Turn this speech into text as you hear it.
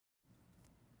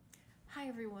Hi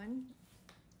everyone,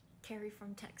 Carrie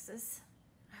from Texas.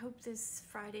 I hope this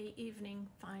Friday evening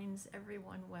finds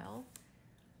everyone well.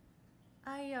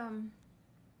 I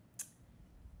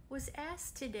was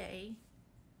asked today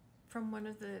from one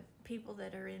of the people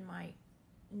that are in my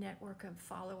network of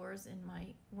followers in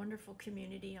my wonderful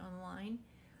community online.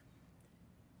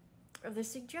 The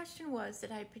suggestion was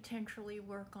that I potentially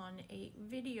work on a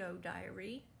video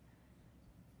diary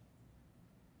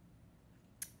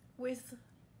with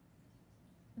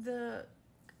the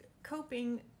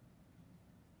coping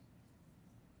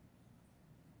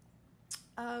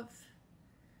of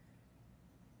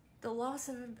the loss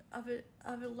of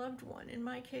a loved one. In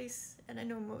my case, and I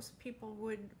know most people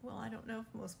would, well, I don't know if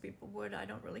most people would, I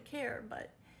don't really care, but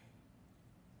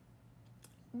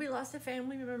we lost a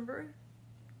family member,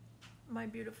 my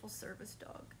beautiful service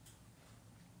dog.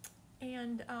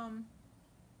 And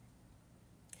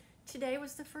today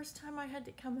was the first time I had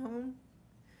to come home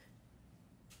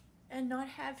and not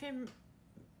have him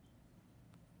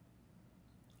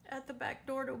at the back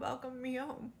door to welcome me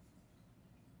home.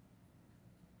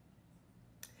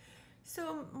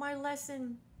 So my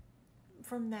lesson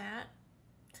from that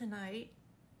tonight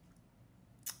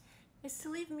is to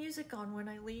leave music on when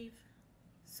I leave.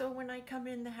 So when I come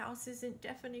in, the house isn't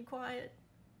deafening quiet.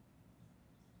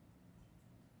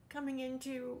 Coming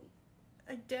into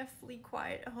a deathly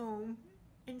quiet home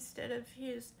instead of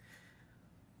his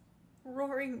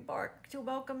roaring bark to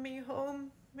welcome me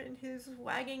home and his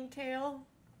wagging tail.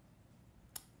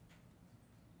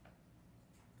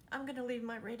 I'm gonna leave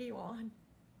my radio on.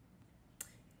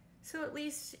 So at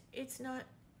least it's not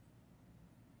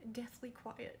deathly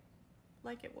quiet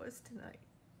like it was tonight.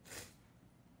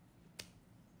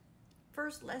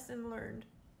 First lesson learned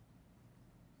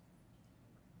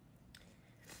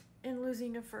in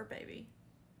losing a fur baby.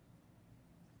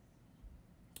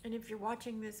 And if you're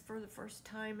watching this for the first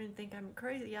time and think I'm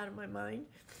crazy out of my mind,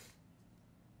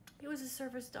 he was a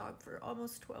service dog for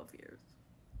almost 12 years.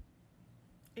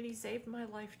 And he saved my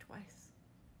life twice.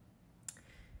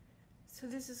 So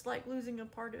this is like losing a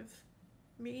part of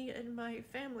me and my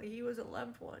family. He was a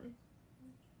loved one.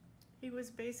 He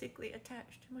was basically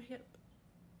attached to my hip.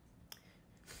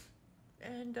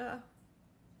 And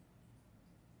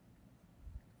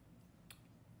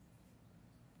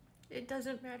it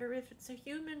doesn't matter if it's a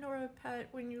human or a pet,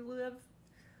 when you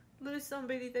lose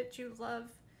somebody that you love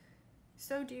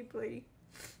so deeply.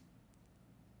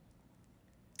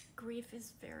 Grief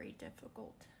is very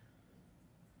difficult.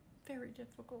 Very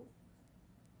difficult.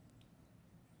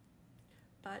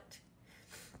 But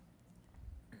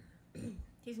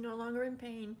he's no longer in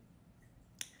pain.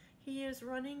 He is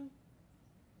running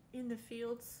in the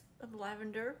fields of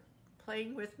lavender,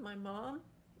 playing with my mom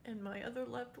and my other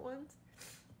loved ones.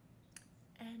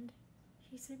 And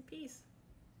he's in peace.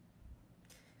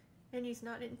 And he's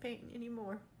not in pain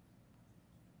anymore.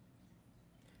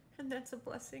 And that's a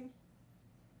blessing.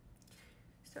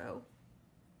 So,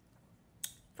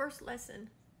 first lesson,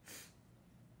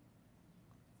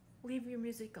 leave your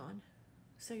music on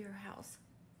so your house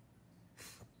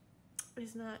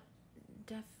is not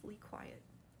deathly quiet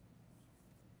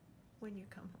when you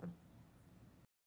come home.